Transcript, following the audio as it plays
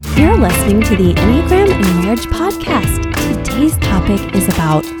listening to the Enneagram and Marriage Podcast. Today's topic is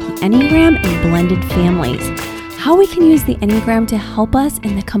about the Enneagram and blended families. How we can use the Enneagram to help us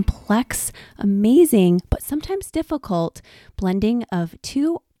in the complex, amazing, but sometimes difficult blending of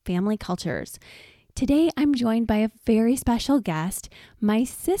two family cultures. Today, I'm joined by a very special guest, my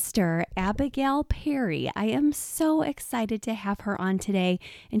sister, Abigail Perry. I am so excited to have her on today,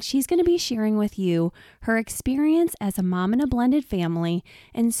 and she's going to be sharing with you her experience as a mom in a blended family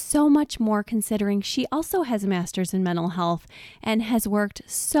and so much more, considering she also has a master's in mental health and has worked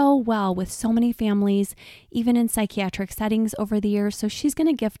so well with so many families, even in psychiatric settings over the years. So she's going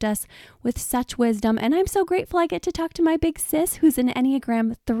to gift us with such wisdom, and I'm so grateful I get to talk to my big sis, who's an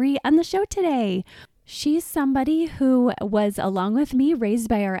Enneagram 3 on the show today. She's somebody who was, along with me, raised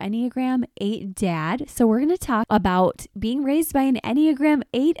by our Enneagram 8 dad. So we're going to talk about being raised by an Enneagram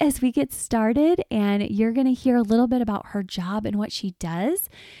 8 as we get started. And you're going to hear a little bit about her job and what she does.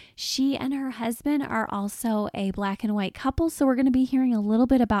 She and her husband are also a black and white couple. So we're going to be hearing a little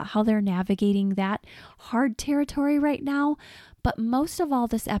bit about how they're navigating that hard territory right now. But most of all,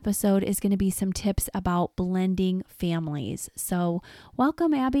 this episode is going to be some tips about blending families. So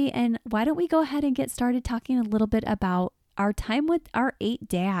welcome, Abby. And why don't we go ahead and get started talking a little bit about our time with our 8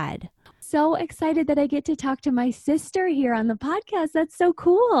 dad. So excited that I get to talk to my sister here on the podcast. That's so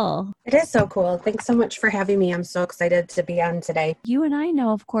cool. It is so cool. Thanks so much for having me. I'm so excited to be on today. You and I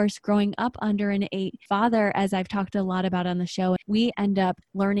know, of course, growing up under an 8 father, as I've talked a lot about on the show, we end up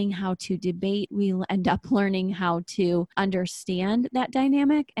learning how to debate. We end up learning how to understand that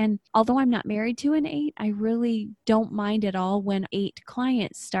dynamic. And although I'm not married to an 8, I really don't mind at all when 8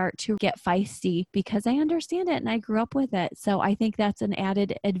 clients start to get feisty because I understand it and I grew up with it. So I think that's an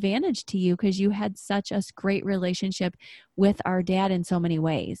added advantage to you because you had such a great relationship with our dad in so many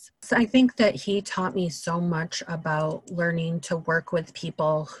ways. So I think that he taught me so much about learning to work with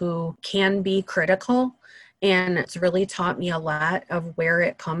people who can be critical. And it's really taught me a lot of where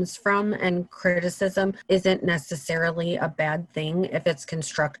it comes from. And criticism isn't necessarily a bad thing if it's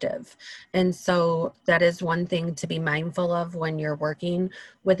constructive. And so that is one thing to be mindful of when you're working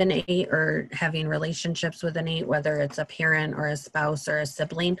with an 8 or having relationships with an 8, whether it's a parent or a spouse or a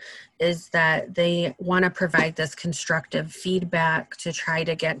sibling, is that they want to provide this constructive feedback to try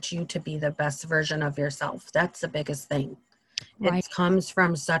to get you to be the best version of yourself. That's the biggest thing. Right. It comes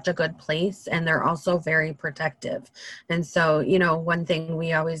from such a good place, and they're also very protective. And so, one thing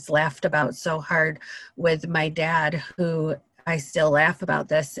we always laughed about so hard with my dad, who I still laugh about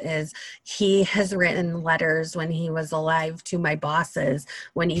this, is he has written letters when he was alive to my bosses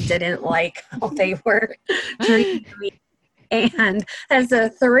when he didn't like how they were treating me. And as a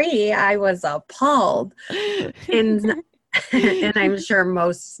 3, I was appalled. And I'm sure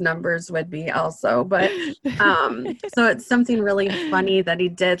most numbers would be also, but so it's something really funny that he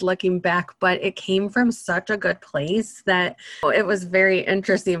did looking back, but it came from such a good place that it was very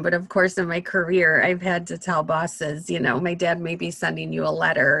interesting. But of course, in my career, I've had to tell bosses, my dad may be sending you a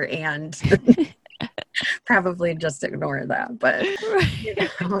letter and probably just ignore that. But,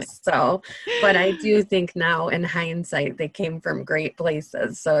 but I do think now in hindsight, they came from great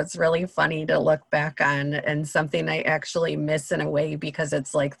places. So it's really funny to look back on, and something I actually miss in a way because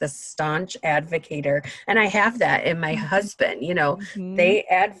it's like the staunch advocator. And I have that in my husband, they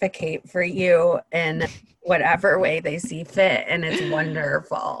advocate for you in whatever way they see fit. And it's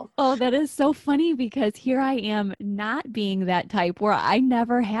wonderful. Oh, that is so funny because here I am not being that type where I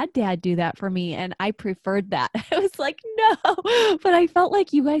never had dad do that for me. And I preferred that. I was like, no, but I felt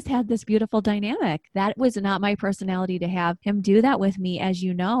like you guys had this beautiful dynamic. That was not my personality to have him do that with me, as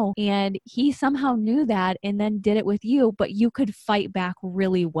you know. And he somehow knew that and then did it with you, but you could fight back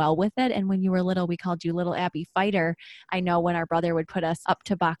really well with it. And when you were little, we called you Little Abby Fighter. I know when our brother would put us up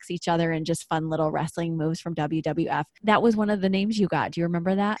to box each other and just fun little wrestling moves from WWF. That was one of the names you got. Do you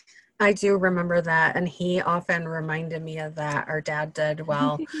remember that? I do remember that. And he often reminded me of that. Our dad did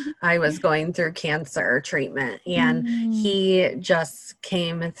while I was going through cancer treatment. And he just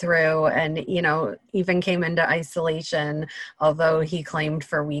came through and, even came into isolation, although he claimed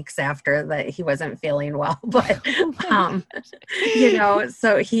for weeks after that he wasn't feeling well. But,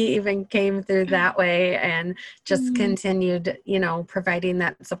 so he even came through that way and just continued, providing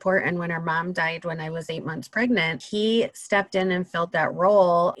that support. And when our mom died when I was 8 months pregnant, he stepped in and filled that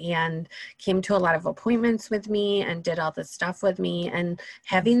role and came to a lot of appointments with me and did all this stuff with me. And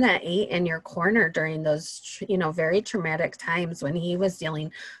having that 8 in your corner during those, very traumatic times when he was dealing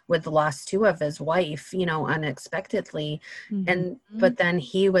with the loss too of his wife, unexpectedly. But then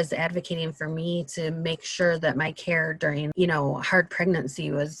he was advocating for me to make sure that my care during, hard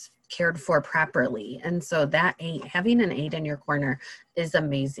pregnancy was cared for properly. And so that 8, having an 8 in your corner is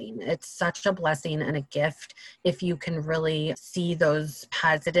amazing. It's such a blessing and a gift if you can really see those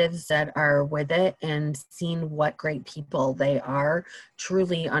positives that are with it and seeing what great people they are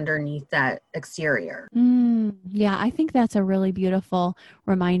truly underneath that exterior. Yeah, I think that's a really beautiful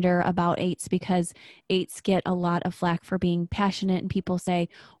reminder about eights, because eights get a lot of flack for being passionate, and people say,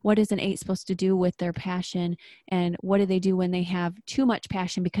 what is an eight supposed to do with their passion? And what do they do when they have too much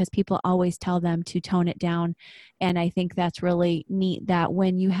passion? Because people always tell them to tone it down. And I think that's really neat that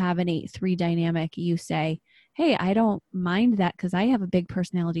when you have an 8-3 dynamic, you say, hey, I don't mind that because I have a big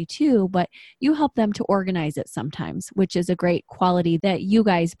personality too, but you help them to organize it sometimes, which is a great quality that you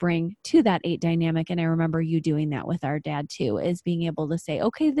guys bring to that 8 dynamic. And I remember you doing that with our dad too, is being able to say,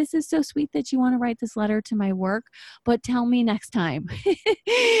 okay, this is so sweet that you want to write this letter to my work, but tell me next time.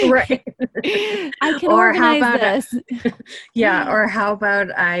 Right. I can Or how organize about this. yeah, or how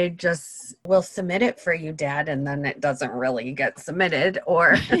about I just will submit it for you, Dad, and then it doesn't really get submitted?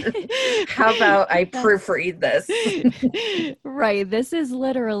 Or how about I proofread this? Right. This is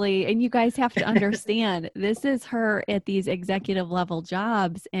literally, and you guys have to understand, this is her at these executive level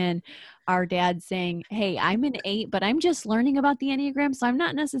jobs. And our dad saying, hey, I'm an 8, but I'm just learning about the Enneagram. So I'm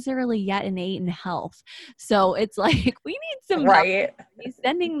not necessarily yet an 8 in health. So it's like, we need some help. Right. He's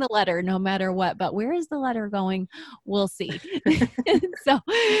sending the letter no matter what, but where is the letter going? We'll see. So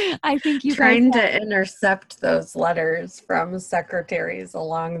I think you Trying guys to intercept those letters from secretaries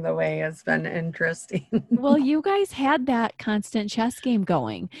along the way has been interesting. Well, you guys had that constant chess game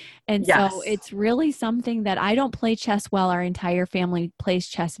going. And Yes. so it's really something that I don't play chess well. Our entire family plays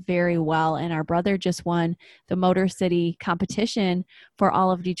chess very well. And our brother just won the Motor City competition for all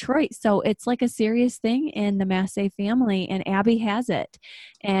of Detroit. So it's like a serious thing in the Massey family. And Abby has it.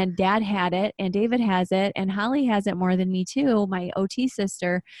 And Dad had it. And David has it. And Holly has it more than me too, my OT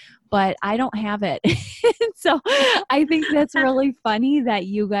sister. But I don't have it. So I think that's really funny that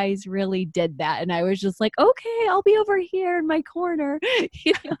you guys really did that. And I was just like, okay, I'll be over here in my corner.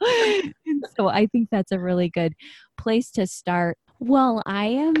 And so I think that's a really good place to start. Well, I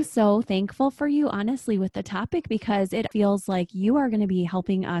am so thankful for you, honestly, with the topic, because it feels like you are going to be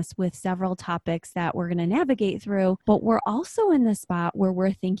helping us with several topics that we're going to navigate through. But we're also in the spot where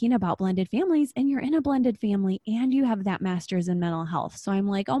we're thinking about blended families, and you're in a blended family and you have that master's in mental health. So I'm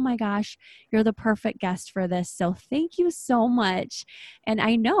like, oh my gosh, you're the perfect guest for this. So thank you so much. And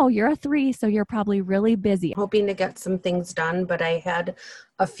I know you're a 3, so you're probably really busy. Hoping to get some things done, but I had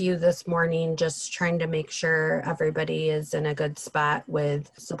a few this morning, just trying to make sure everybody is in a good spot with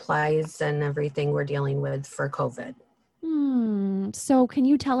supplies and everything we're dealing with for COVID. So can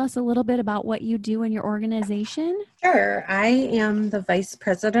you tell us a little bit about what you do in your organization? Sure. I am the Vice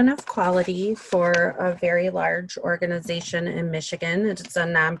President of Quality for a very large organization in Michigan. It's a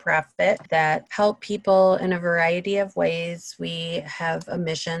nonprofit that help people in a variety of ways. We have a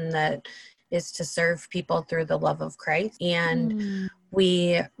mission that is to serve people through the love of Christ. And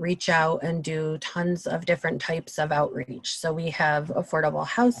we reach out and do tons of different types of outreach. So we have affordable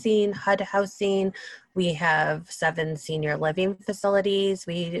housing, HUD housing. We have 7 senior living facilities.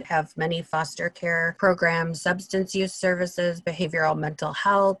 We have many foster care programs, substance use services, behavioral mental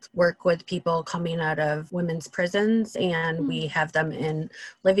health, work with people coming out of women's prisons, and we have them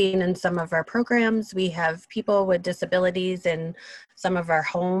living in some of our programs. We have people with disabilities in some of our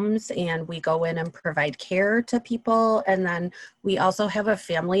homes, and we go in and provide care to people. And then we also have a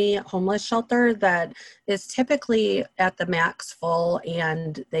family homeless shelter that is typically at the max full,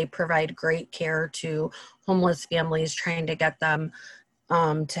 and they provide great care to homeless families, trying to get them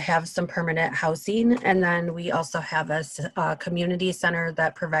to have some permanent housing. And then we also have a community center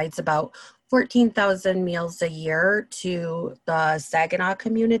that provides about 14,000 meals a year to the Saginaw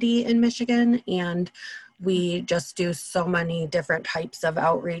community in Michigan. And we just do so many different types of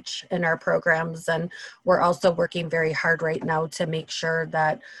outreach in our programs. And we're also working very hard right now to make sure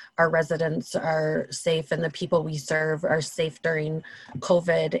that our residents are safe and the people we serve are safe during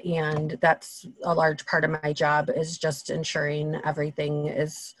COVID. And that's a large part of my job, is just ensuring everything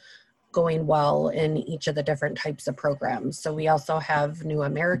is going well in each of the different types of programs. So we also have new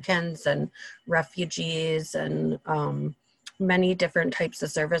Americans and refugees and many different types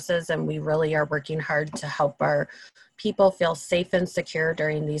of services, and we really are working hard to help our people feel safe and secure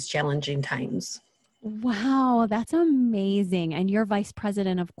during these challenging times. Wow, that's amazing. And you're vice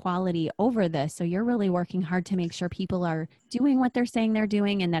president of quality over this. So you're really working hard to make sure people are doing what they're saying they're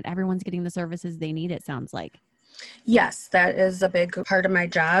doing and that everyone's getting the services they need, it sounds like. Yes, that is a big part of my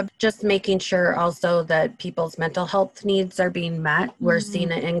job. Just making sure also that people's mental health needs are being met. We're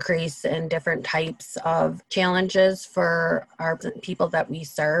seeing an increase in different types of challenges for our people that we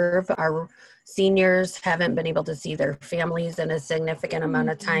serve. Our seniors haven't been able to see their families in a significant amount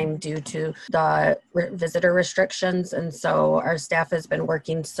of time due to the visitor restrictions. And so our staff has been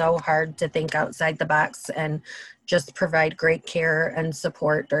working so hard to think outside the box and just provide great care and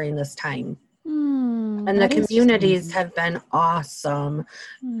support during this time. And the That is just communities amazing. have been awesome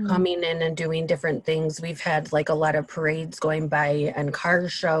Mm. coming in and doing different things. We've had like a lot of parades going by and car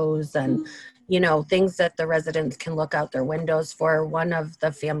shows and, you know, things that the residents can look out their windows for. One of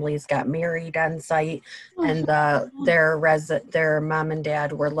the families got married on site, and their mom and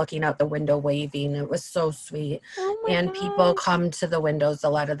dad were looking out the window waving. It was so sweet. Oh my And people gosh. come to the windows a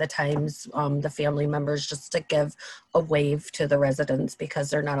lot of the times, the family members, just to give a wave to the residents because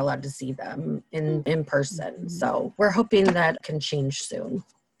they're not allowed to see them in person. So we're hoping that can change soon.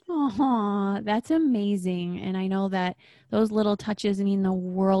 Oh, that's amazing. And I know that those little touches mean the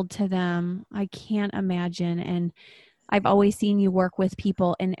world to them. I can't imagine. And I've always seen you work with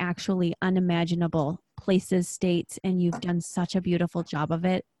people in actually unimaginable places, states, and you've done such a beautiful job of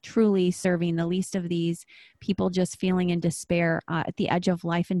it, truly serving the least of these people just feeling in despair at the edge of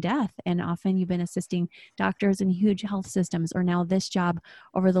life and death. And often you've been assisting doctors in huge health systems, or now this job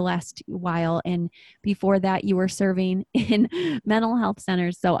over the last while. And before that, you were serving in mental health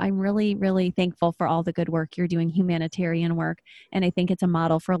centers. So I'm really, really thankful for all the good work you're doing, humanitarian work. And I think it's a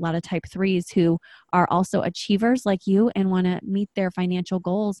model for a lot of type 3s who are also achievers like you and want to meet their financial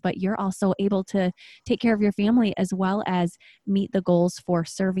goals, but you're also able to take care of your family as well as meet the goals for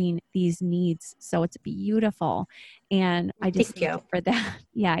serving these needs. So it's beautiful. And I just Thank you. for that.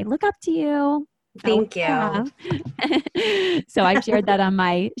 Yeah, I look up to you. Thank you. So I've shared that on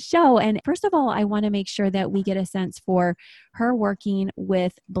my show. And first of all, I want to make sure that we get a sense for her working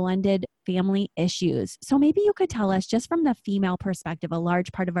with blended family issues. So maybe you could tell us, just from the female perspective, a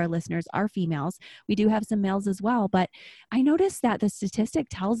large part of our listeners are females. We do have some males as well, but I noticed that the statistic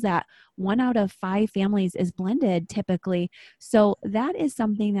tells that 1 out of 5 families is blended typically. So that is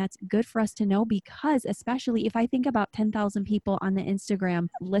something that's good for us to know, because especially if I think about 10,000 people on the Instagram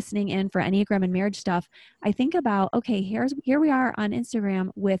listening in for Enneagram and marriage stuff, I think about, okay, here we are on Instagram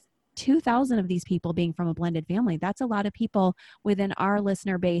with 2,000 of these people being from a blended family. That's a lot of people within our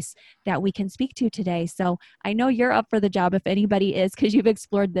listener base that we can speak to today. So I know you're up for the job if anybody is, because you've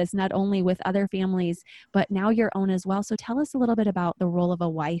explored this not only with other families, but now your own as well. So tell us a little bit about the role of a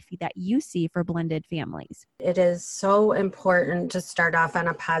wife that you see for blended families. It is so important to start off on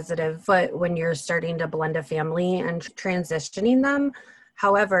a positive foot when you're starting to blend a family and transitioning them.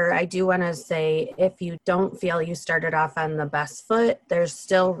 However, I do want to say, if you don't feel you started off on the best foot, there's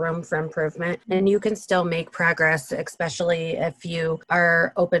still room for improvement, and you can still make progress, especially if you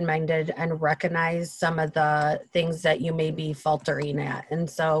are open-minded and recognize some of the things that you may be faltering at. And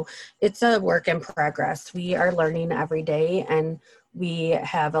so it's a work in progress. We are learning every day, and we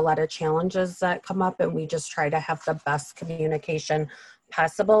have a lot of challenges that come up, and we just try to have the best communication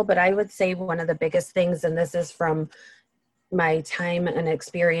possible. But I would say one of the biggest things, and this is from my time and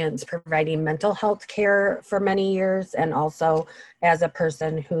experience providing mental health care for many years, and also as a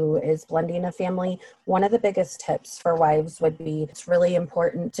person who is blending a family, one of the biggest tips for wives would be, it's really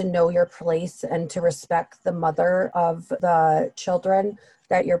important to know your place and to respect the mother of the children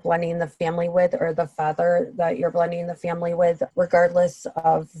that you're blending the family with, or the father that you're blending the family with, regardless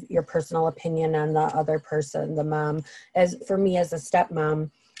of your personal opinion on the other person, the mom. As for me as a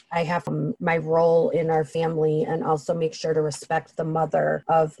stepmom, I have my role in our family, and also make sure to respect the mother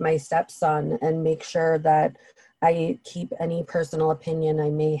of my stepson, and make sure that I keep any personal opinion I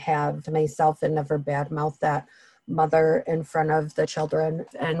may have to myself and never badmouth that mother in front of the children,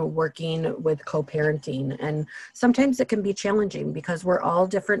 and working with co-parenting. And sometimes it can be challenging because we're all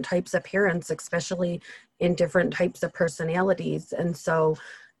different types of parents, especially in different types of personalities. And so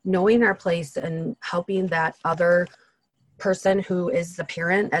knowing our place and helping that other person who is the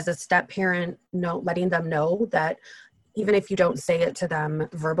parent as a step parent, letting them know that even if you don't say it to them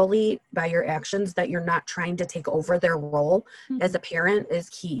verbally, by your actions, that you're not trying to take over their role as a parent is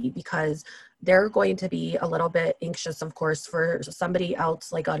key, because they're going to be a little bit anxious, of course, for somebody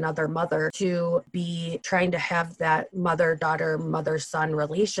else, like another mother, to be trying to have that mother-daughter, mother-son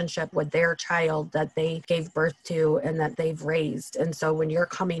relationship with their child that they gave birth to and that they've raised. And so when you're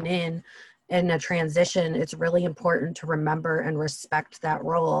coming in a transition, it's really important to remember and respect that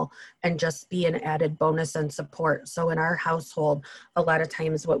role and just be an added bonus and support. So in our household, a lot of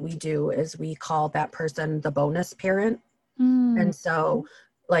times what we do is we call that person the bonus parent. And so,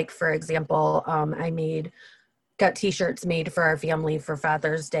 like, for example, I got t-shirts made for our family for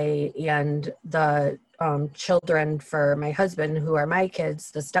Father's Day, and the children for my husband, who are my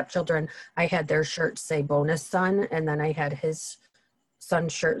kids, the stepchildren, I had their shirts say bonus son, and then I had his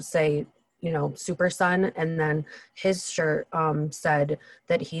son's shirt say super son. And then his shirt said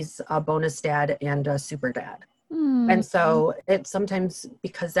that he's a bonus dad and a super dad. And so it sometimes,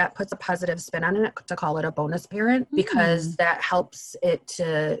 because that puts a positive spin on it, to call it a bonus parent, because that helps it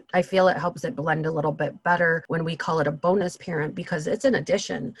to, I feel it helps it blend a little bit better when we call it a bonus parent, because it's an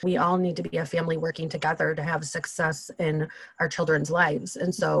addition. We all need to be a family working together to have success in our children's lives.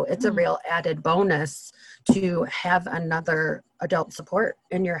 And so it's a real added bonus to have another adult support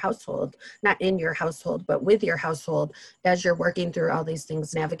in your household, not in your household, but with your household, as you're working through all these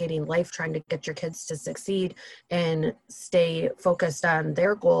things, navigating life, trying to get your kids to succeed and stay focused on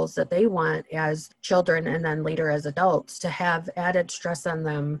their goals that they want as children and then later as adults. To have added stress on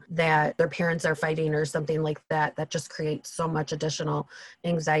them that their parents are fighting or something like that, that just creates so much additional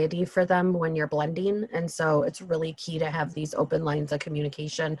anxiety for them when you're blending. And so it's really key to have these open lines of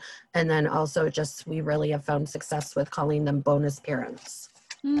communication. And then also just, we really have found success with calling them bonus parents.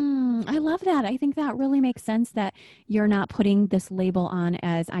 I love that. I think that really makes sense, that you're not putting this label on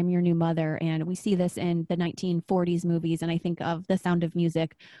as I'm your new mother. And we see this in the 1940s movies. And I think of The Sound of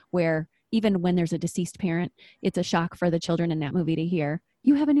Music, where even when there's a deceased parent, it's a shock for the children in that movie to hear,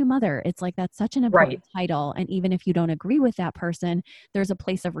 you have a new mother. It's like, that's such an important title. And even if you don't agree with that person, there's a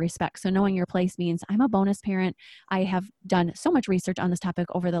place of respect. So knowing your place means I'm a bonus parent. I have done so much research on this topic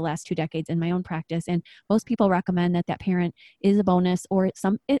over the last 2 decades in my own practice. And most people recommend that parent is a bonus, or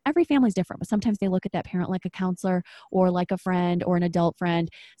every family's different, but sometimes they look at that parent like a counselor or like a friend or an adult friend.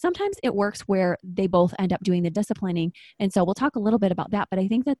 Sometimes it works where they both end up doing the disciplining. And so we'll talk a little bit about that, but I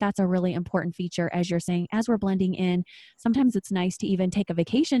think that that's a really important feature, as you're saying, as we're blending in. Sometimes it's nice to even take a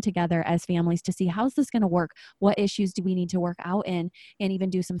vacation together as families to see, how's this going to work? What issues do we need to work out in? And even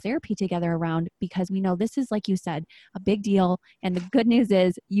do some therapy together around, because we know this is, like you said, a big deal. And the good news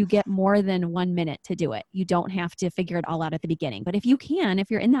is you get more than 1 minute to do it. You don't have to figure it all out at the beginning. But if you can,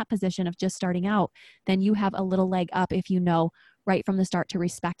 if you're in that position of just starting out, then you have a little leg up if you know right from the start to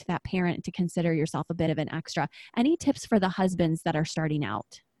respect that parent, to consider yourself a bit of an extra. Any tips for the husbands that are starting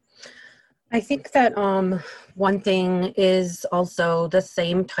out? I think that one thing is also the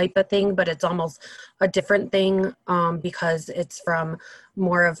same type of thing, but it's almost a different thing because it's from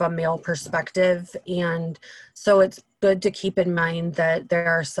more of a male perspective. And so it's good to keep in mind that there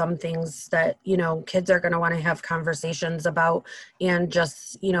are some things that, kids are going to want to have conversations about, and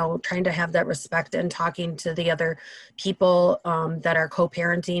just, trying to have that respect and talking to the other people that are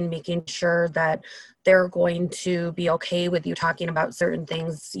co-parenting, making sure that they're going to be okay with you talking about certain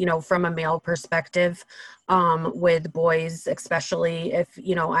things, from a male perspective, with boys, especially if,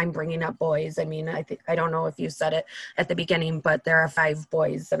 I'm bringing up boys. I mean, I don't know if you said it at the beginning, but there are 5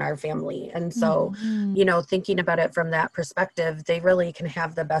 boys in our family. And so, thinking about it from that perspective, they really can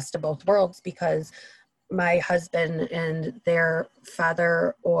have the best of both worlds, because my husband and their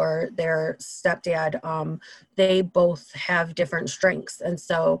father or their stepdad, they both have different strengths. And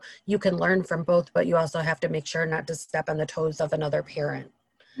so you can learn from both, but you also have to make sure not to step on the toes of another parent.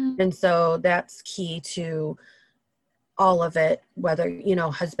 And so that's key to all of it, whether,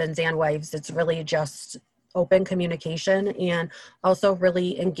 husbands and wives. It's really just open communication, and also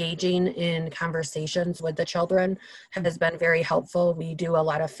really engaging in conversations with the children has been very helpful. We do a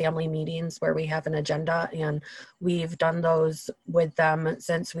lot of family meetings where we have an agenda, and we've done those with them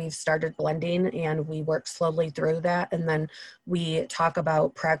since we've started blending, and we work slowly through that. And then we talk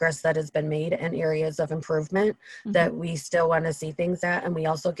about progress that has been made and areas of improvement that we still want to see things at. And we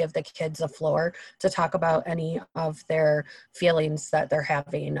also give the kids a floor to talk about any of their feelings that they're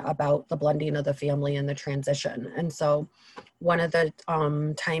having about the blending of the family and the transition. And so one of the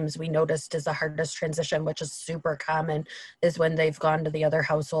times we noticed is the hardest transition, which is super common, is when they've gone to the other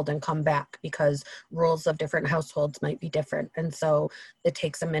household and come back, because rules of different households might be different. And so it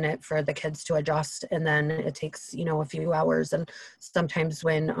takes a minute for the kids to adjust, and then it takes, a few hours. And sometimes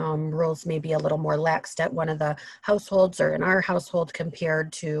when rules may be a little more laxed at one of the households or in our household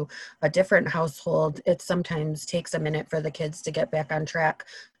compared to a different household, it sometimes takes a minute for the kids to get back on track.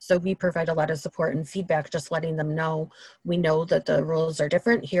 So we provide a lot of support and feedback, just letting them know, we know that the rules are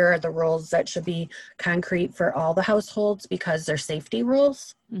different. Here are the rules that should be concrete for all the households because they're safety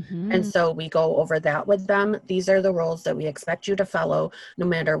rules. And so we go over that with them. These are the rules that we expect you to follow no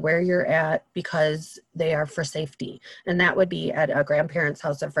matter where you're at, because they are for safety. And that would be at a grandparent's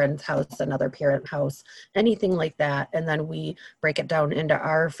house, a friend's house, another parent house, anything like that. And then we break it down into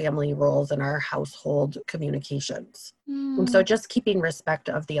our family rules and our household communications. And so just keeping respect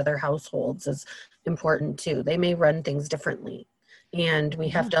of the other households is important too. They may run things differently, and we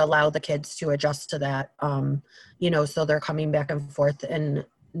have to allow the kids to adjust to that, so they're coming back and forth and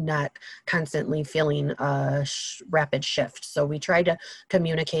not constantly feeling a rapid shift. So we try to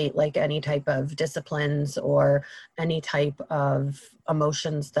communicate like any type of disciplines or any type of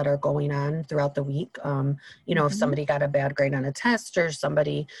emotions that are going on throughout the week. If somebody got a bad grade on a test or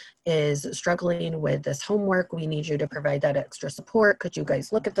somebody is struggling with this homework, we need you to provide that extra support. Could you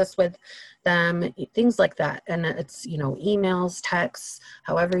guys look at this with them? Things like that. And it's, emails, texts,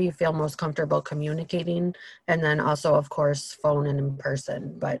 however you feel most comfortable communicating. And then also, of course, phone and in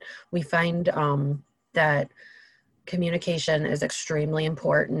person. But we find that communication is extremely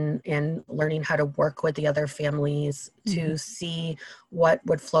important in learning how to work with the other families to see what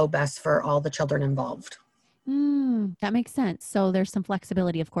would flow best for all the children involved. That makes sense. So there's some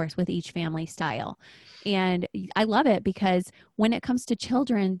flexibility, of course, with each family style. And I love it because when it comes to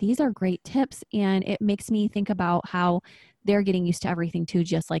children, these are great tips. And it makes me think about how they're getting used to everything too,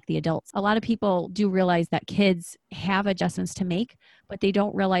 just like the adults. A lot of people do realize that kids have adjustments to make, but they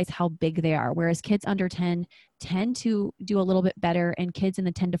don't realize how big they are. Whereas kids under 10 tend to do a little bit better, and kids in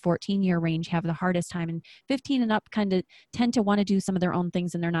the 10 to 14 year range have the hardest time, and 15 and up kind of tend to want to do some of their own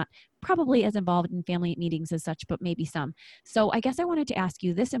things, and they're not probably as involved in family meetings as such, but maybe some. So I guess I wanted to ask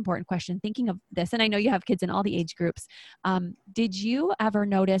you this important question, thinking of this, and I know you have kids in all the age groups. Did you ever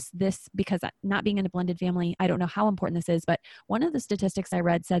notice this? Because not being in a blended family, I don't know how important this is, but one of the statistics I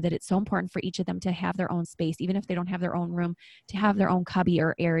read said that it's so important for each of them to have their own space, even if they don't have their own room, to have their own cubby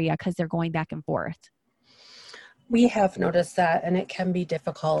or area because they're going back and forth. We have noticed that, and it can be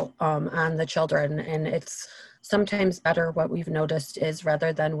difficult on the children, and it's sometimes better. What we've noticed is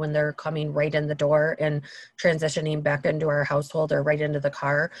rather than when they're coming right in the door and transitioning back into our household or right into the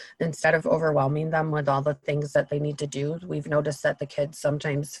car, instead of overwhelming them with all the things that they need to do, we've noticed that the kids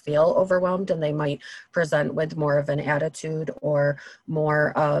sometimes feel overwhelmed and they might present with more of an attitude or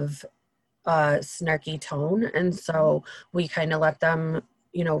more of a snarky tone. And so we kind of let them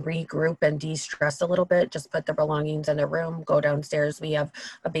regroup and de-stress a little bit, just put the belongings in the room, go downstairs. We have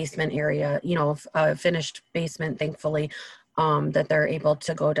a basement area, a finished basement, thankfully, that they're able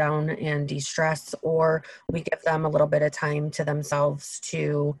to go down and de-stress, or we give them a little bit of time to themselves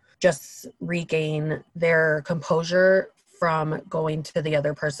to just regain their composure from going to the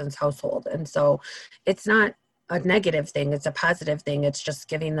other person's household. And so it's not a negative thing, it's a positive thing. It's just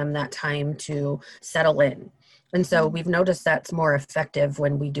giving them that time to settle in. And so we've noticed that's more effective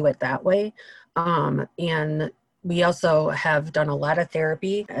when we do it that way. And we also have done a lot of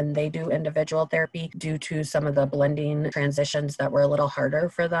therapy, and they do individual therapy due to some of the blending transitions that were a little harder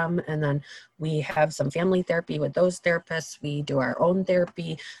for them. And then we have some family therapy with those therapists. We do our own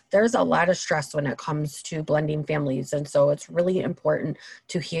therapy. There's a lot of stress when it comes to blending families. And so it's really important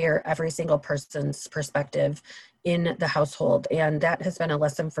to hear every single person's perspective in the household. And that has been a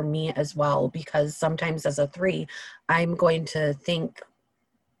lesson for me as well, because sometimes as a 3, I'm going to think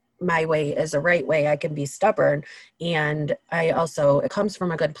my way is a right way. I can be stubborn. And it comes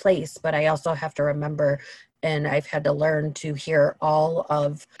from a good place, but I also have to remember, and I've had to learn to hear all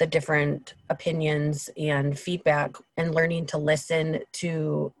of the different opinions and feedback, and learning to listen,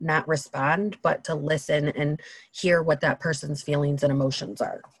 to not respond, but to listen and hear what that person's feelings and emotions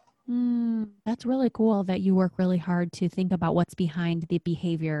are. That's really cool that you work really hard to think about what's behind the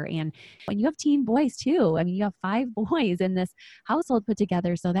behavior. And you have teen boys too. I mean, you have 5 boys in this household put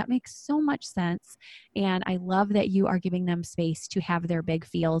together. So that makes so much sense. And I love that you are giving them space to have their big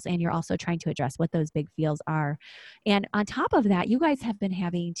feels, and you're also trying to address what those big feels are. And on top of that, you guys have been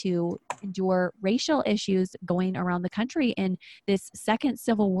having to endure racial issues going around the country in this second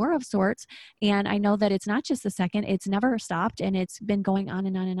civil war of sorts. And I know that it's not just the second, it's never stopped, and it's been going on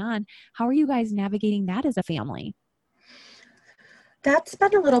and on and on. How are you guys navigating that as a family? That's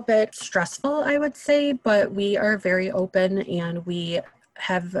been a little bit stressful, I would say, but we are very open, and we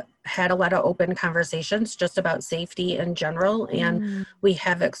have had a lot of open conversations just about safety in general. And we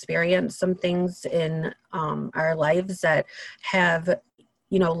have experienced some things in our lives that have,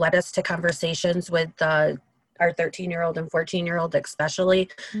 led us to conversations with our 13-year-old and 14-year-old, especially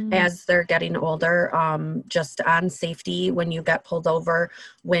as they're getting older, just on safety when you get pulled over,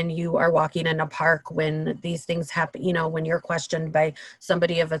 when you are walking in a park, when these things happen, when you're questioned by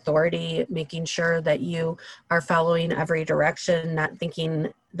somebody of authority, making sure that you are following every direction, not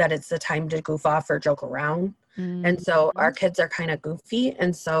thinking that it's the time to goof off or joke around. And so our kids are kind of goofy.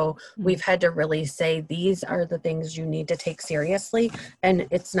 And so we've had to really say, these are the things you need to take seriously. And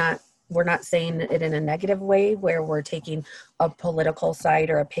we're not saying it in a negative way where we're taking a political side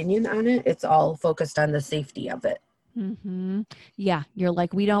or opinion on it. It's all focused on the safety of it. Mm-hmm. Yeah. You're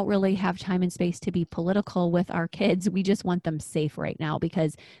like, we don't really have time and space to be political with our kids. We just want them safe right now,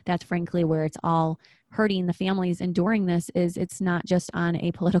 because that's frankly where it's all hurting the families enduring this. Is it's not just on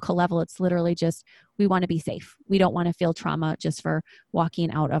a political level. It's literally just, we want to be safe. We don't want to feel trauma just for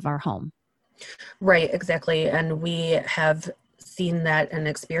walking out of our home. Right, exactly. And we have seen that and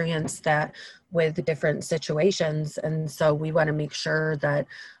experienced that with different situations. And so we want to make sure that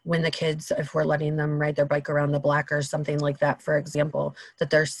when the kids, if we're letting them ride their bike around the block or something like that, for example, that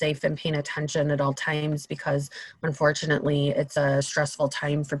they're safe and paying attention at all times, because unfortunately it's a stressful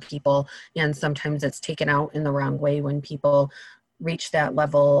time for people. And sometimes it's taken out in the wrong way when people reach that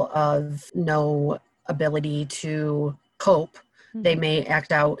level of no ability to cope. They may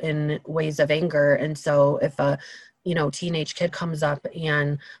act out in ways of anger. And so if a teenage kid comes up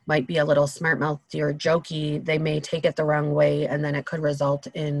and might be a little smart mouthy or jokey, they may take it the wrong way, and then it could result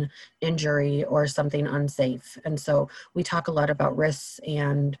in injury or something unsafe. And so we talk a lot about risks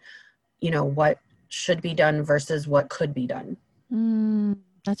and what should be done versus what could be done.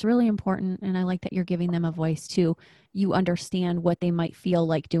 That's really important. And I like that you're giving them a voice too. You understand what they might feel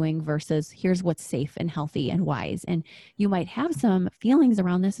like doing versus here's what's safe and healthy and wise. And you might have some feelings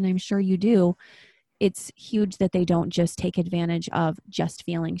around this, and I'm sure you do. It's huge that they don't just take advantage of just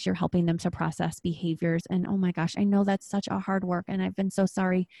feelings. You're helping them to process behaviors. And oh my gosh, I know that's such a hard work. And I've been so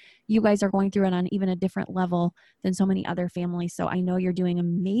sorry you guys are going through it on even a different level than so many other families. So I know you're doing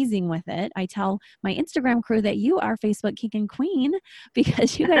amazing with it. I tell my Instagram crew that you are Facebook king and queen,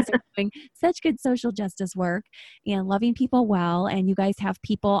 because you guys are doing such good social justice work and loving people well. And you guys have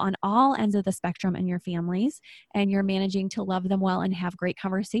people on all ends of the spectrum in your families, and you're managing to love them well and have great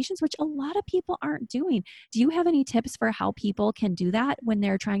conversations, which a lot of people aren't doing. Do you have any tips for how people can do that when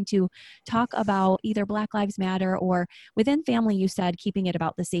they're trying to talk about either Black Lives Matter, or within family, you said keeping it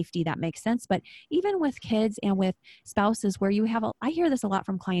about the safety, that makes sense. But even with kids and with spouses, where you have, I hear this a lot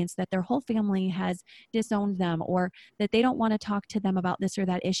from clients, that their whole family has disowned them, or that they don't want to talk to them about this or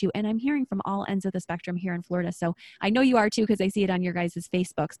that issue. And I'm hearing from all ends of the spectrum here in Florida. So I know you are too, because I see it on your guys'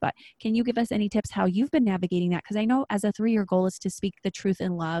 Facebooks, but can you give us any tips how you've been navigating that? Because I know as a 3, your goal is to speak the truth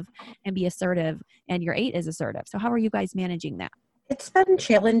in love and be assertive, and your 8 is assertive. So how are you guys managing that? It's been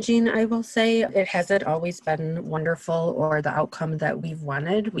challenging, I will say. It hasn't always been wonderful or the outcome that we've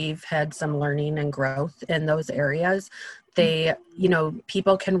wanted. We've had some learning and growth in those areas.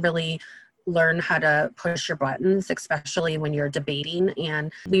 People can really learn how to push your buttons, especially when you're debating.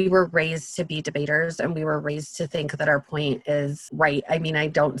 And we were raised to be debaters, and we were raised to think that our point is right. I mean, I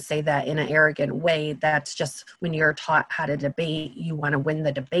don't say that in an arrogant way. That's just when you're taught how to debate, you want to win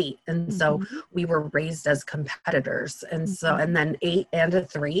the debate. And so we were raised as competitors. And so, and then 8 and a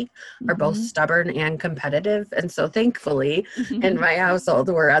 3 are both stubborn and competitive. And so thankfully in my household,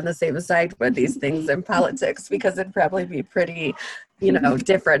 we're on the same side with these things in politics, because it'd probably be pretty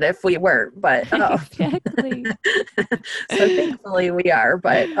different if we weren't, but exactly. So thankfully we are,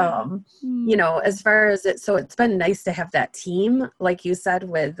 but as far as so it's been nice to have that team, like you said,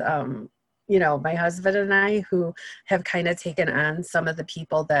 with my husband and I, who have kind of taken on some of the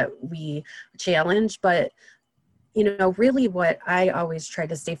people that we challenge. But really what I always try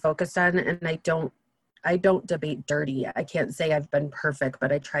to stay focused on, and I don't debate dirty. I can't say I've been perfect,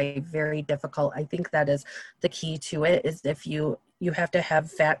 but I try very difficult. I think that is the key to it, is if you have to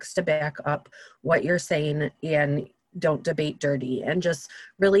have facts to back up what you're saying, and don't debate dirty, and just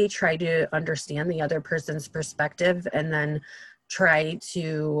really try to understand the other person's perspective, and then try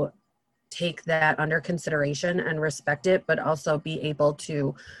to take that under consideration and respect it, but also be able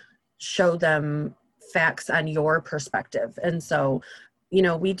to show them facts on your perspective. And so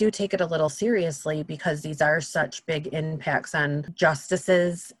we do take it a little seriously, because these are such big impacts on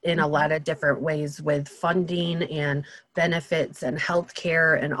justices in a lot of different ways, with funding and benefits and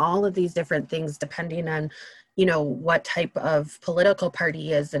healthcare and all of these different things, depending on what type of political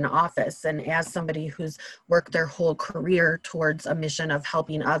party is in office. And as somebody who's worked their whole career towards a mission of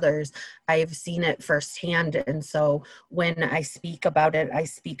helping others, I've seen it firsthand. And so when I speak about it, I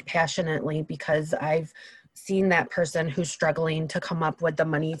speak passionately, because I've seen that person who's struggling to come up with the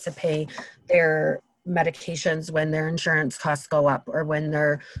money to pay their medications when their insurance costs go up, or when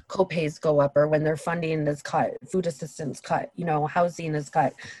their copays go up, or when their funding is cut, food assistance cut, housing is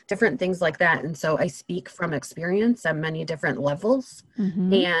cut, different things like that. And so I speak from experience on many different levels.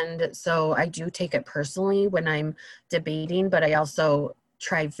 And so I do take it personally when I'm debating, but I also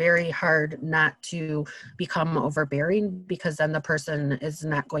try very hard not to become overbearing, because then the person is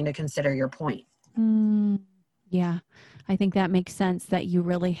not going to consider your point. Yeah, I think that makes sense that you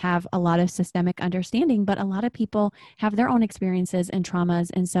really have a lot of systemic understanding, but a lot of people have their own experiences and traumas.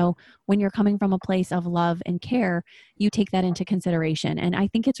 And so when you're coming from a place of love and care, you take that into consideration. And I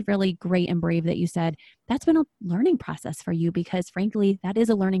think it's really great and brave that you said that's been a learning process for you, because frankly, that is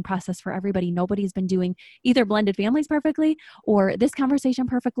a learning process for everybody. Nobody's been doing either blended families perfectly or this conversation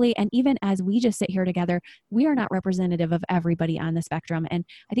perfectly. And even as we just sit here together, we are not representative of everybody on the spectrum. And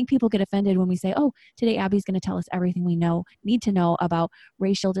I think people get offended when we say, oh, today Abby's going to tell us everything we need to know about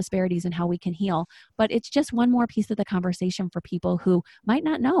racial disparities and how we can heal. But it's just one more piece of the conversation for people who might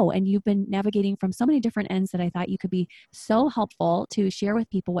not know. And you've been navigating from so many different ends that I thought you could be so helpful to share with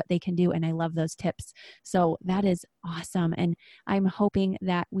people what they can do. And I love those tips. So that is awesome. And I'm hoping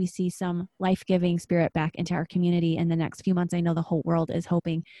that we see some life-giving spirit back into our community in the next few months. I know the whole world is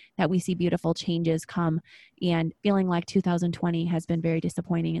hoping that we see beautiful changes come, and feeling like 2020 has been very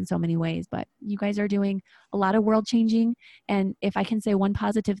disappointing in so many ways, but you guys are doing a lot of world changing. And if I can say one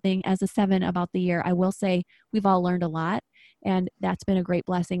positive thing as a 7 about the year, I will say we've all learned a lot. And that's been a great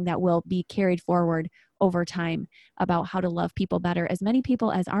blessing that will be carried forward over time about how to love people better. As many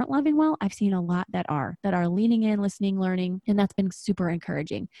people as aren't loving well, I've seen a lot that are leaning in, listening, learning, and that's been super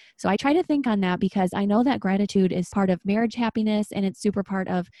encouraging. So I try to think on that because I know that gratitude is part of marriage happiness, and it's super part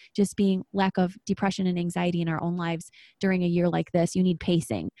of just being lack of depression and anxiety in our own lives during a year like this. You need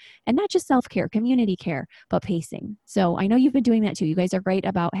pacing, and not just self-care, community care, but pacing. So I know you've been doing that too. You guys are great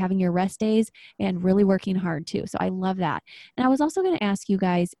about having your rest days and really working hard too. So I love that. And I was also going to ask you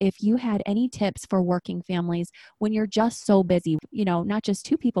guys if you had any tips for working families when you're just so busy, not just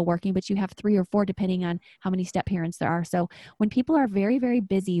 2 people working, but you have 3 or 4, depending on how many step parents there are. So when people are very, very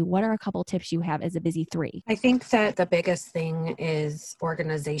busy, what are a couple tips you have as a busy 3? I think that the biggest thing is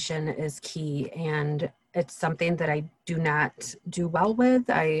organization is key, and it's something that I do not do well with.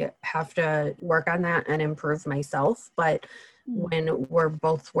 I have to work on that and improve myself. But when we're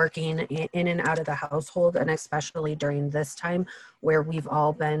both working in and out of the household, and especially during this time where we've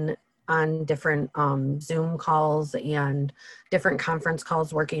all been on different Zoom calls and different conference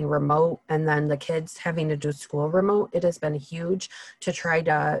calls working remote, and then the kids having to do school remote, it has been huge to try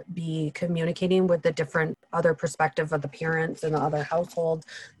to be communicating with the different other perspective of the parents and the other households.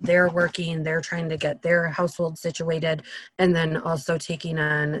 They're working, they're trying to get their household situated, and then also taking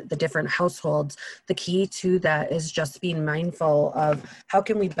on the different households. The key to that is just being mindful of how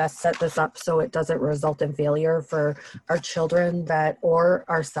can we best set this up so it doesn't result in failure for our children or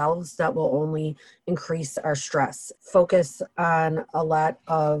ourselves, that will only increase our stress. Focus on a lot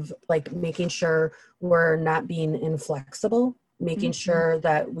of making sure we're not being inflexible, making sure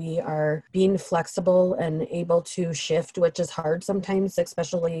that we are being flexible and able to shift, which is hard sometimes,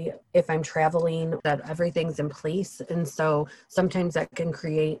 especially if I'm traveling, that everything's in place. And so sometimes that can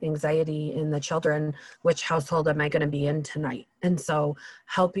create anxiety in the children. Which household am I going to be in tonight? And so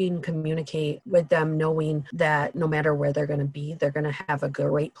helping communicate with them, knowing that no matter where they're going to be, they're going to have a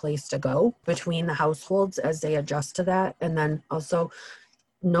great place to go between the households as they adjust to that. And then also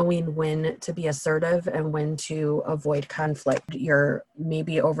knowing when to be assertive and when to avoid conflict. You're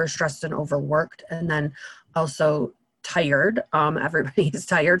maybe overstressed and overworked, and then also tired. Everybody's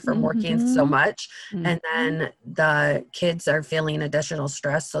tired from working so much. And then the kids are feeling additional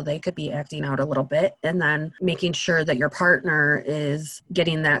stress, so they could be acting out a little bit. And then making sure that your partner is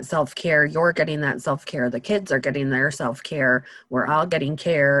getting that self-care, you're getting that self-care, the kids are getting their self-care, we're all getting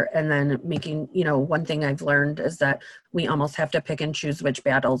care. And then making, one thing I've learned is that we almost have to pick and choose which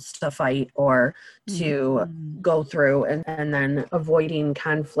battles to fight or to go through, and then avoiding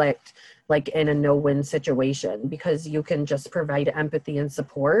conflict in a no-win situation, because you can just provide empathy and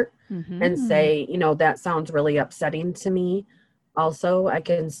support and say, that sounds really upsetting to me. Also, I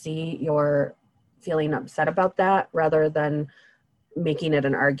can see you're feeling upset about that, rather than making it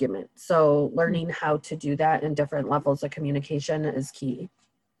an argument. So learning how to do that in different levels of communication is key.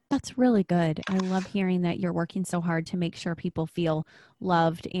 That's really good. I love hearing that you're working so hard to make sure people feel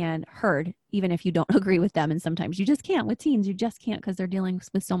loved and heard, even if you don't agree with them. And sometimes you just can't with teens. You just can't, because they're dealing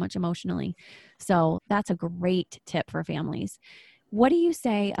with so much emotionally. So that's a great tip for families. What do you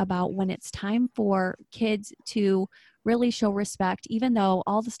say about when it's time for kids to really show respect, even though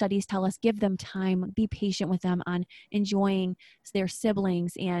all the studies tell us give them time, be patient with them on enjoying their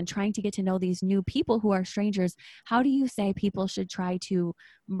siblings and trying to get to know these new people who are strangers? How do you say people should try to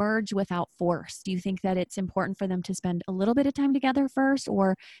merge without force? Do you think that it's important for them to spend a little bit of time together first,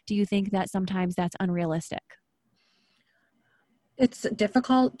 or do you think that sometimes that's unrealistic? It's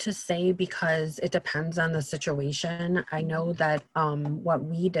difficult to say because it depends on the situation. I know that what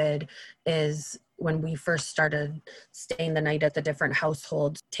we did is when we first started staying the night at the different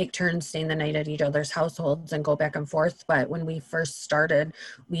households, take turns staying the night at each other's households and go back and forth. But when we first started,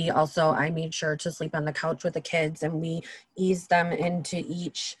 I made sure to sleep on the couch with the kids, and we eased them into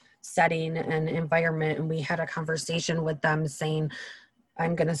each setting and environment. And we had a conversation with them saying,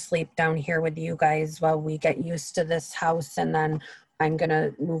 I'm going to sleep down here with you guys while we get used to this house. And then I'm going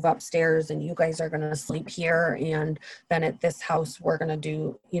to move upstairs and you guys are going to sleep here. And then at this house, we're going to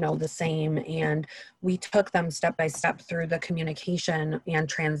do, the same. And we took them step by step through the communication and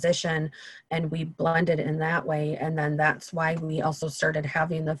transition, and we blended in that way. And then that's why we also started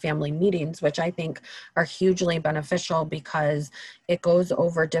having the family meetings, which I think are hugely beneficial because it goes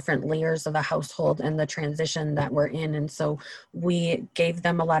over different layers of the household and the transition that we're in. And so we gave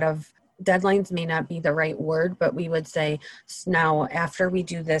them a lot of deadlines, may not be the right word, but we would say, now after we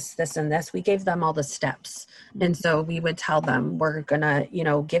do this, this, and this, we gave them all the steps. And so we would tell them, we're gonna,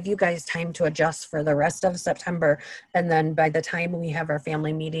 give you guys time to adjust for the rest of September. And then by the time we have our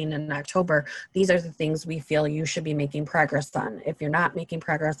family meeting in October, these are the things we feel you should be making progress on. If you're not making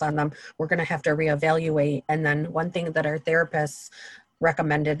progress on them, we're gonna have to reevaluate. And then one thing that our therapists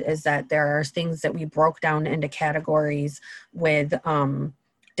recommended is that there are things that we broke down into categories with,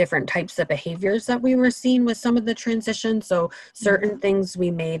 different types of behaviors that we were seeing with some of the transitions. So certain things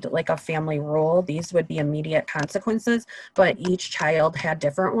we made like a family rule. These would be immediate consequences, but each child had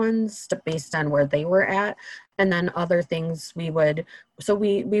different ones based on where they were at. And then other things we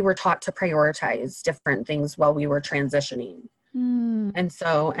were taught to prioritize different things while we were transitioning. And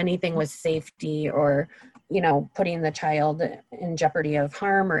so anything with safety or, putting the child in jeopardy of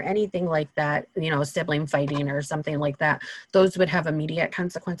harm or anything like that, sibling fighting or something like that, those would have immediate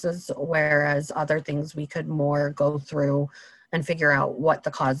consequences, whereas other things we could more go through and figure out what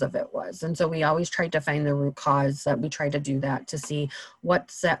the cause of it was. And so we always tried to find the root cause, that we try to do that to see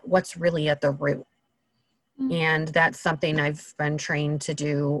what's really at the root. And that's something I've been trained to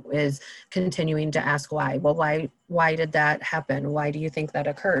do, is continuing to ask why. Well, why did that happen? Why do you think that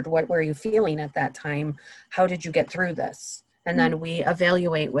occurred? What were you feeling at that time? How did you get through this? And then we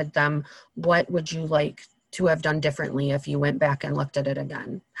evaluate with them, what would you like to have done differently if you went back and looked at it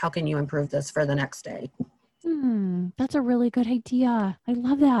again? How can you improve this for the next day? That's a really good idea. I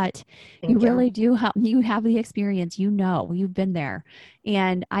love that. Thank you. Really do you have the experience, you've been there.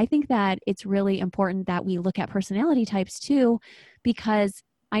 And I think that it's really important that we look at personality types too, because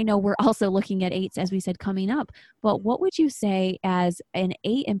I know we're also looking at 8s, as we said, coming up. But what would you say as an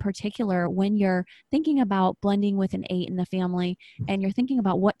 8 in particular, when you're thinking about blending with an 8 in the family, and you're thinking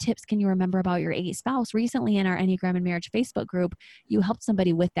about what tips can you remember about your 8 spouse? Recently in our Enneagram and Marriage Facebook group, you helped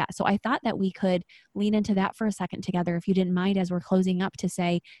somebody with that. So I thought that we could lean into that for a second together, if you didn't mind, as we're closing up, to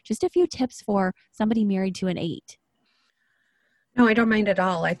say just a few tips for somebody married to an 8. No, I don't mind at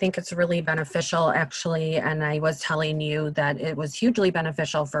all. I think it's really beneficial, actually. And I was telling you that it was hugely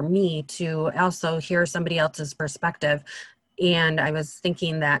beneficial for me to also hear somebody else's perspective. And I was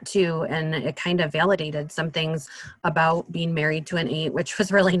thinking that too, and it kind of validated some things about being married to an 8, which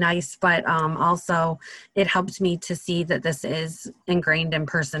was really nice. But also it helped me to see that this is ingrained in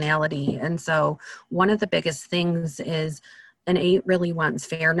personality. And so one of the biggest things is an 8 really wants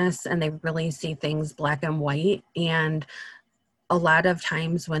fairness, and they really see things black and white. And a lot of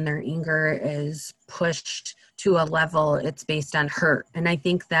times when their anger is pushed to a level, it's based on hurt. And I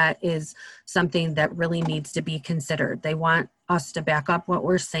think that is something that really needs to be considered. They want us to back up what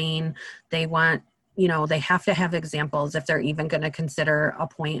we're saying. They want, they have to have examples if they're even going to consider a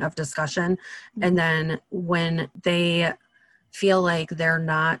point of discussion. And then when they feel like they're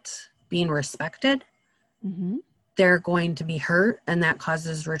not being respected, they're going to be hurt, and that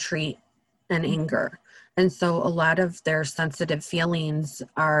causes retreat and anger. And so a lot of their sensitive feelings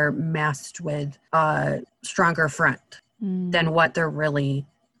are masked with a stronger front than what they're really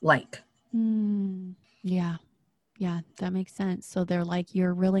like. Yeah, that makes sense. So they're like,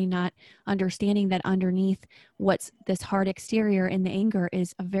 you're really not understanding that underneath what's this hard exterior in the anger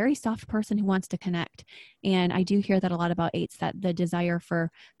is a very soft person who wants to connect. And I do hear that a lot about 8s, that the desire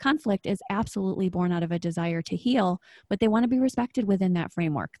for conflict is absolutely born out of a desire to heal, but they want to be respected within that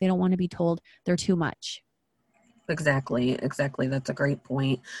framework. They don't want to be told they're too much. Exactly. That's a great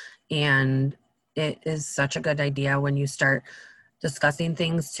point. And it is such a good idea when you start discussing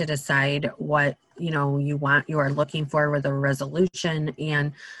things to decide what, you are looking for with a resolution.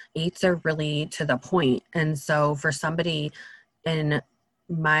 And 8s are really to the point. And so for somebody in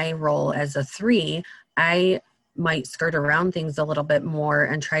my role as a 3, might skirt around things a little bit more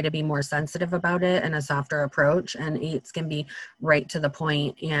and try to be more sensitive about it and a softer approach. And 8s can be right to the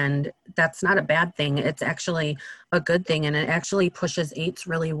point, and that's not a bad thing. It's actually a good thing. And it actually pushes 8s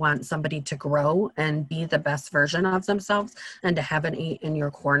really want somebody to grow and be the best version of themselves, and to have an 8 in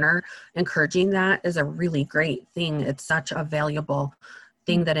your corner encouraging that is a really great thing. It's such a valuable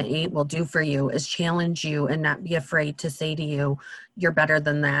thing that an 8 will do for you, is challenge you and not be afraid to say to you, you're better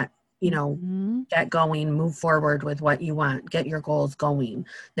than that. Get going, move forward with what you want, get your goals going.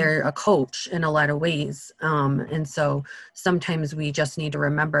 They're a coach in a lot of ways. And so sometimes we just need to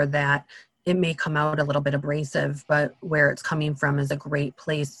remember that it may come out a little bit abrasive, but where it's coming from is a great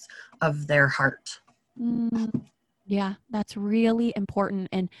place of their heart. Yeah, that's really important.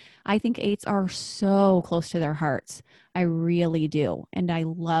 And I think 8s are so close to their hearts. I really do. And I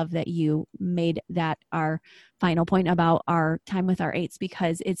love that you made that our final point about our time with our 8s,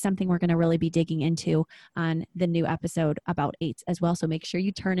 because it's something we're going to really be digging into on the new episode about 8s as well. So make sure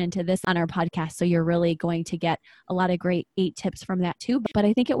you turn into this on our podcast. So you're really going to get a lot of great 8 tips from that too. But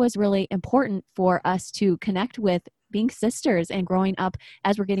I think it was really important for us to connect with being sisters and growing up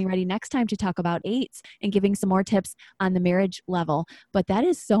as we're getting ready next time to talk about 8s and giving some more tips on the marriage level. But that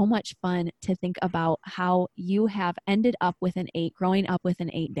is so much fun to think about how you have ended up with an 8, growing up with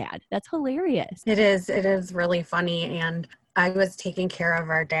an 8 dad. That's hilarious. It is really funny. And I was taking care of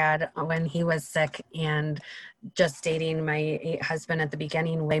our dad when he was sick, and just dating my 8 husband at the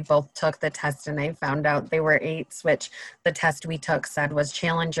beginning, we both took the test, and I found out they were 8s, which the test we took said was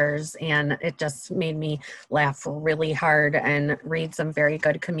challengers. And it just made me laugh really hard and read some very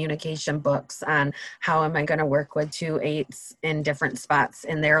good communication books on how am I going to work with 2 8s in different spots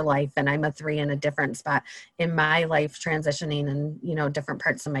in their life. And I'm a 3 in a different spot in my life, transitioning and, different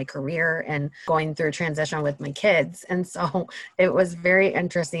parts of my career and going through transition with my kids. And so it was very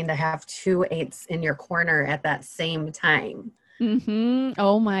interesting to have 2 8s in your corner at that same time.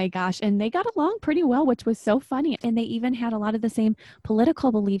 Oh my gosh. And they got along pretty well, which was so funny. And they even had a lot of the same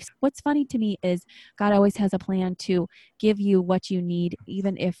political beliefs. What's funny to me is God always has a plan to give you what you need.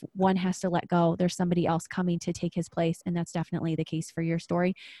 Even if one has to let go, there's somebody else coming to take his place. And that's definitely the case for your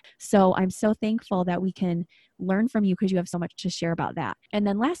story. So I'm so thankful that we can learn from you, because you have so much to share about that. And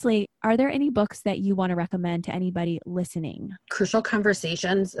then lastly, are there any books that you want to recommend to anybody listening? Crucial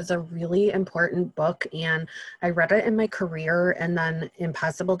Conversations is a really important book, and I read it in my career. And then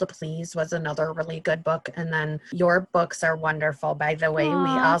Impossible to Please was another really good book. And then your books are wonderful, by the way. We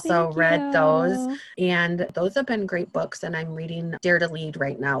also read those, and those have been great books. And I'm reading Dare to Lead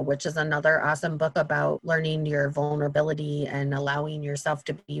right now, which is another awesome book about learning your vulnerability and allowing yourself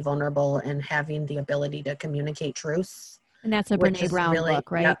to be vulnerable and having the ability to communicate truths. And that's a Brene Brown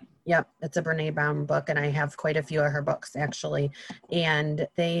book, right? Yep. It's a Brene Brown book, and I have quite a few of her books actually. And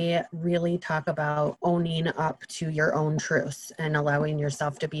they really talk about owning up to your own truths and allowing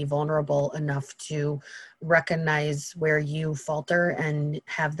yourself to be vulnerable enough to recognize where you falter and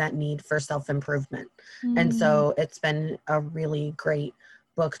have that need for self-improvement. And so it's been a really great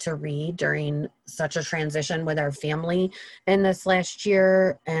book to read during such a transition with our family in this last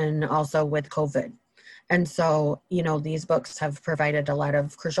year, and also with COVID. And so, these books have provided a lot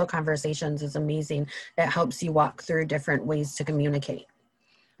of Crucial Conversations is amazing. It helps you walk through different ways to communicate.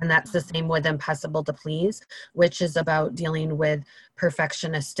 And that's the same with Impossible to Please, which is about dealing with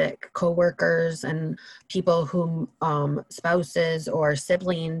perfectionistic coworkers and people who, spouses or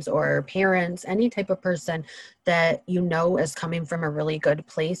siblings or parents, any type of person that is coming from a really good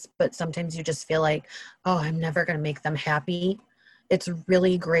place, but sometimes you just feel like, oh, I'm never going to make them happy. It's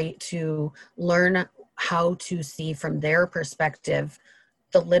really great to learn how to see from their perspective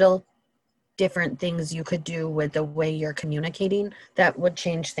the little different things you could do with the way you're communicating that would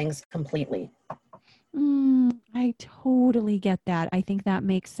change things completely. I totally get that. I think that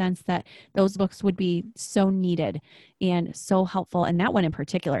makes sense, that those books would be so needed and so helpful. And that one in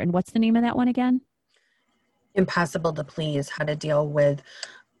particular. And what's the name of that one again? Impossible to Please, How to Deal with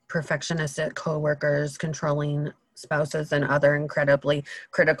Perfectionistic Coworkers, Controlling Spouses, and Other Incredibly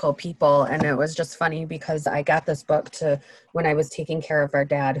Critical People. And it was just funny because I got this book when I was taking care of our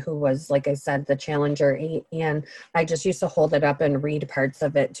dad, who was, like I said, the Challenger 8, and I just used to hold it up and read parts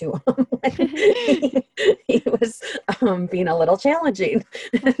of it to him. He was being a little challenging.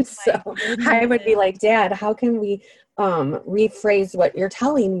 And so I would be like, Dad, how can we rephrase what you're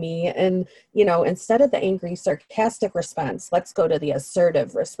telling me. And, instead of the angry, sarcastic response, let's go to the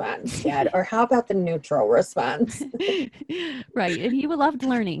assertive response, Dad. Or how about the neutral response? Right. And he loved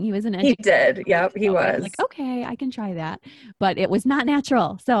learning. He was an He educator. did. Yep, he was. Like, okay, I can try that. But it was not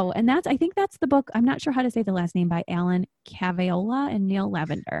natural. So, and I think that's the book. I'm not sure how to say the last name, by Alan Caviola and Neil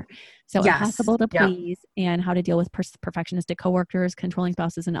Lavender. So Yes. Impossible to Please, and How to Deal with Perfectionistic Coworkers, Controlling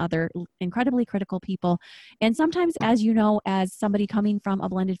Spouses, and Other Incredibly Critical People. And sometimes, as you know, as somebody coming from a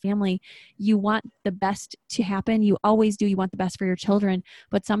blended family, you want the best to happen. You always do. You want the best for your children.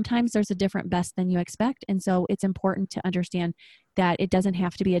 But sometimes there's a different best than you expect. And so it's important to understand that it doesn't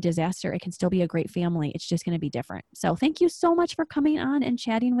have to be a disaster. It can still be a great family. It's just going to be different. So thank you so much for coming on and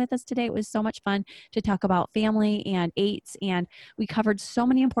chatting with us today. It was so much fun to talk about family and eights. And we covered so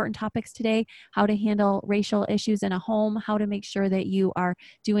many important topics today: how to handle racial issues in a home, how to make sure that you are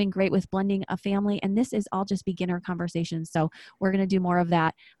doing great with blending a family. And this is all just beginner conversations. So we're going to do more of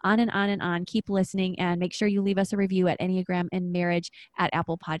that, on and on and on. Keep listening, and make sure you leave us a review at Enneagram and Marriage at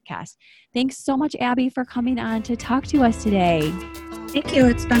Apple Podcasts. Thanks so much, Abby, for coming on to talk to us today. Thank you.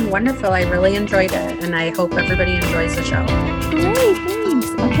 It's been wonderful. I really enjoyed it, and I hope everybody enjoys the show. Great.